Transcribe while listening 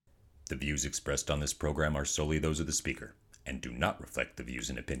The views expressed on this program are solely those of the speaker and do not reflect the views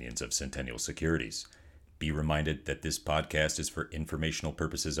and opinions of Centennial Securities. Be reminded that this podcast is for informational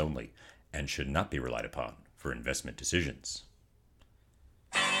purposes only and should not be relied upon for investment decisions.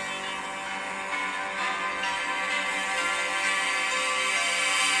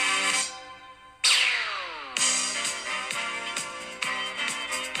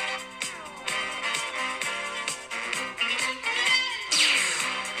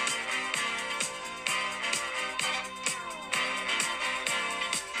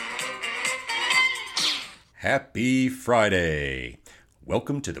 Happy Friday!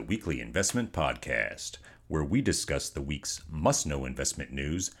 Welcome to the Weekly Investment Podcast, where we discuss the week's must-know investment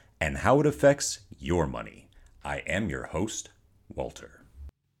news and how it affects your money. I am your host, Walter.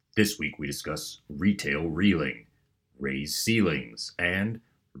 This week we discuss retail reeling, raised ceilings, and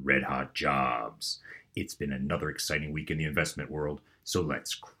red-hot jobs. It's been another exciting week in the investment world, so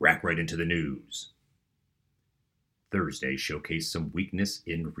let's crack right into the news. Thursday showcased some weakness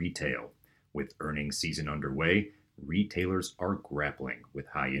in retail. With earnings season underway, retailers are grappling with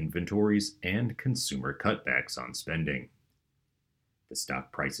high inventories and consumer cutbacks on spending. The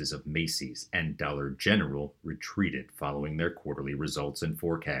stock prices of Macy's and Dollar General retreated following their quarterly results and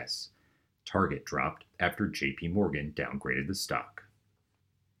forecasts. Target dropped after JP Morgan downgraded the stock.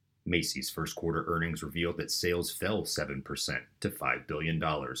 Macy's first quarter earnings revealed that sales fell 7% to $5 billion,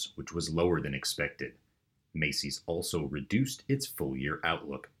 which was lower than expected. Macy's also reduced its full-year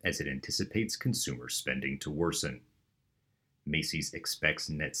outlook as it anticipates consumer spending to worsen. Macy's expects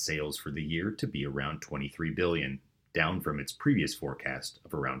net sales for the year to be around $23 billion, down from its previous forecast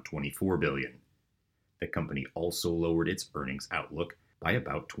of around $24 billion. The company also lowered its earnings outlook by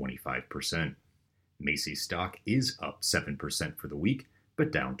about 25%. Macy's stock is up 7% for the week,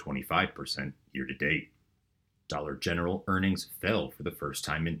 but down 25% year-to-date. Dollar General earnings fell for the first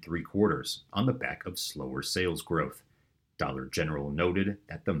time in 3 quarters on the back of slower sales growth. Dollar General noted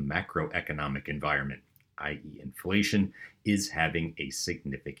that the macroeconomic environment, i.e. inflation, is having a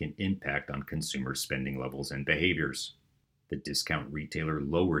significant impact on consumer spending levels and behaviors. The discount retailer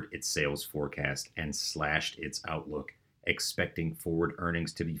lowered its sales forecast and slashed its outlook, expecting forward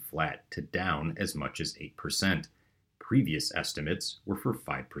earnings to be flat to down as much as 8%. Previous estimates were for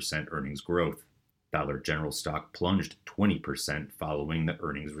 5% earnings growth. Dollar General stock plunged 20% following the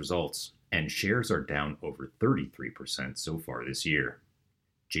earnings results, and shares are down over 33% so far this year.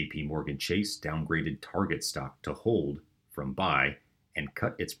 JP Morgan Chase downgraded Target stock to hold from buy and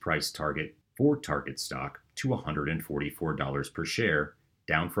cut its price target for Target stock to $144 per share,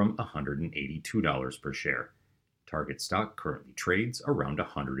 down from $182 per share. Target stock currently trades around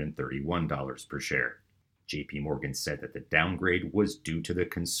 $131 per share. JP Morgan said that the downgrade was due to the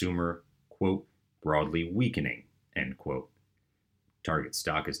consumer, quote, broadly weakening, end quote. Target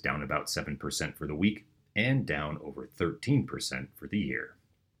stock is down about 7% for the week and down over 13% for the year.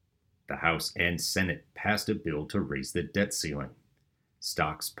 The House and Senate passed a bill to raise the debt ceiling.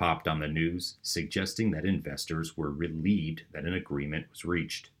 Stocks popped on the news, suggesting that investors were relieved that an agreement was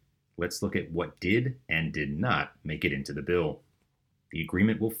reached. Let's look at what did and did not make it into the bill. The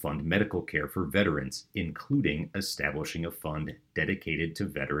agreement will fund medical care for veterans, including establishing a fund dedicated to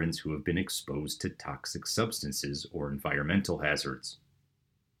veterans who have been exposed to toxic substances or environmental hazards.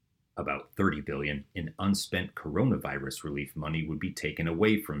 About $30 billion in unspent coronavirus relief money would be taken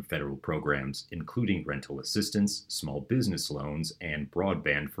away from federal programs, including rental assistance, small business loans, and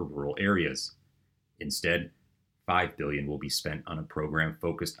broadband for rural areas. Instead, $5 billion will be spent on a program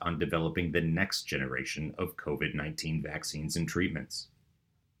focused on developing the next generation of COVID-19 vaccines and treatments.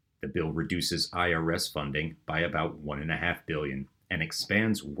 The bill reduces IRS funding by about $1.5 billion and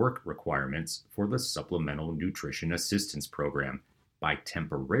expands work requirements for the Supplemental Nutrition Assistance Program by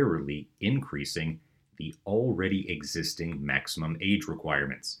temporarily increasing the already existing maximum age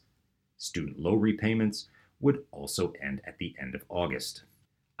requirements. Student loan repayments would also end at the end of August.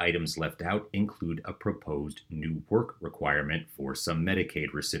 Items left out include a proposed new work requirement for some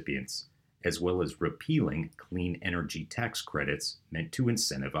Medicaid recipients, as well as repealing clean energy tax credits meant to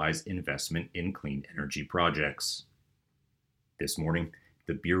incentivize investment in clean energy projects. This morning,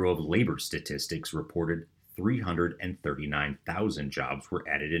 the Bureau of Labor Statistics reported 339,000 jobs were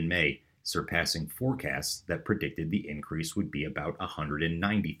added in May, surpassing forecasts that predicted the increase would be about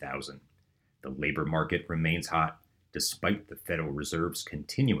 190,000. The labor market remains hot, despite the Federal Reserve's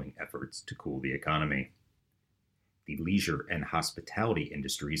continuing efforts to cool the economy. The leisure and hospitality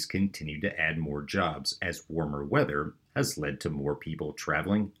industries continue to add more jobs as warmer weather has led to more people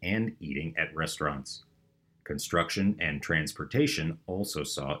traveling and eating at restaurants. Construction and transportation also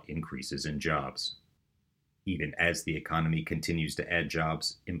saw increases in jobs. Even as the economy continues to add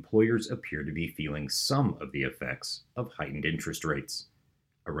jobs, employers appear to be feeling some of the effects of heightened interest rates.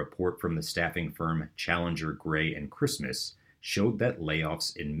 A report from the staffing firm Challenger Gray and Christmas showed that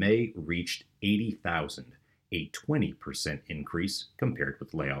layoffs in May reached 80,000, a 20% increase compared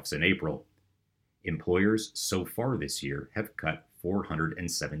with layoffs in April. Employers so far this year have cut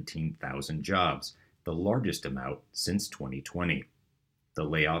 417,000 jobs, the largest amount since 2020. The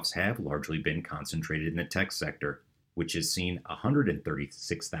layoffs have largely been concentrated in the tech sector, which has seen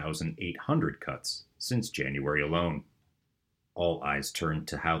 136,800 cuts since January alone. All eyes turn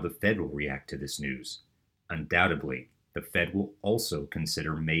to how the Fed will react to this news. Undoubtedly, the Fed will also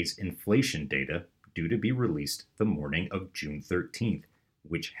consider May's inflation data due to be released the morning of June 13th,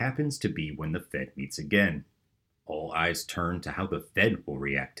 which happens to be when the Fed meets again. All eyes turn to how the Fed will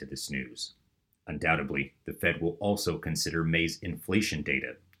react to this news. Undoubtedly, the Fed will also consider May's inflation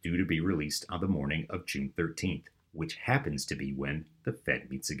data due to be released on the morning of June 13th, which happens to be when the Fed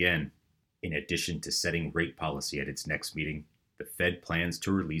meets again. In addition to setting rate policy at its next meeting, the Fed plans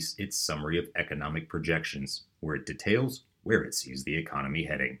to release its summary of economic projections, where it details where it sees the economy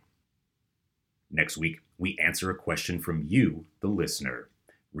heading. Next week, we answer a question from you, the listener.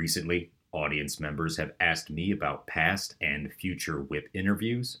 Recently, audience members have asked me about past and future WHIP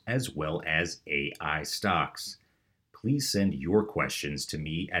interviews, as well as AI stocks. Please send your questions to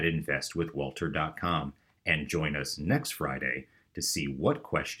me at investwithwalter.com and join us next Friday to see what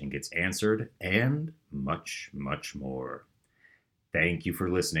question gets answered and much, much more. Thank you for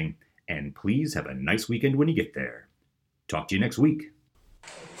listening, and please have a nice weekend when you get there. Talk to you next week.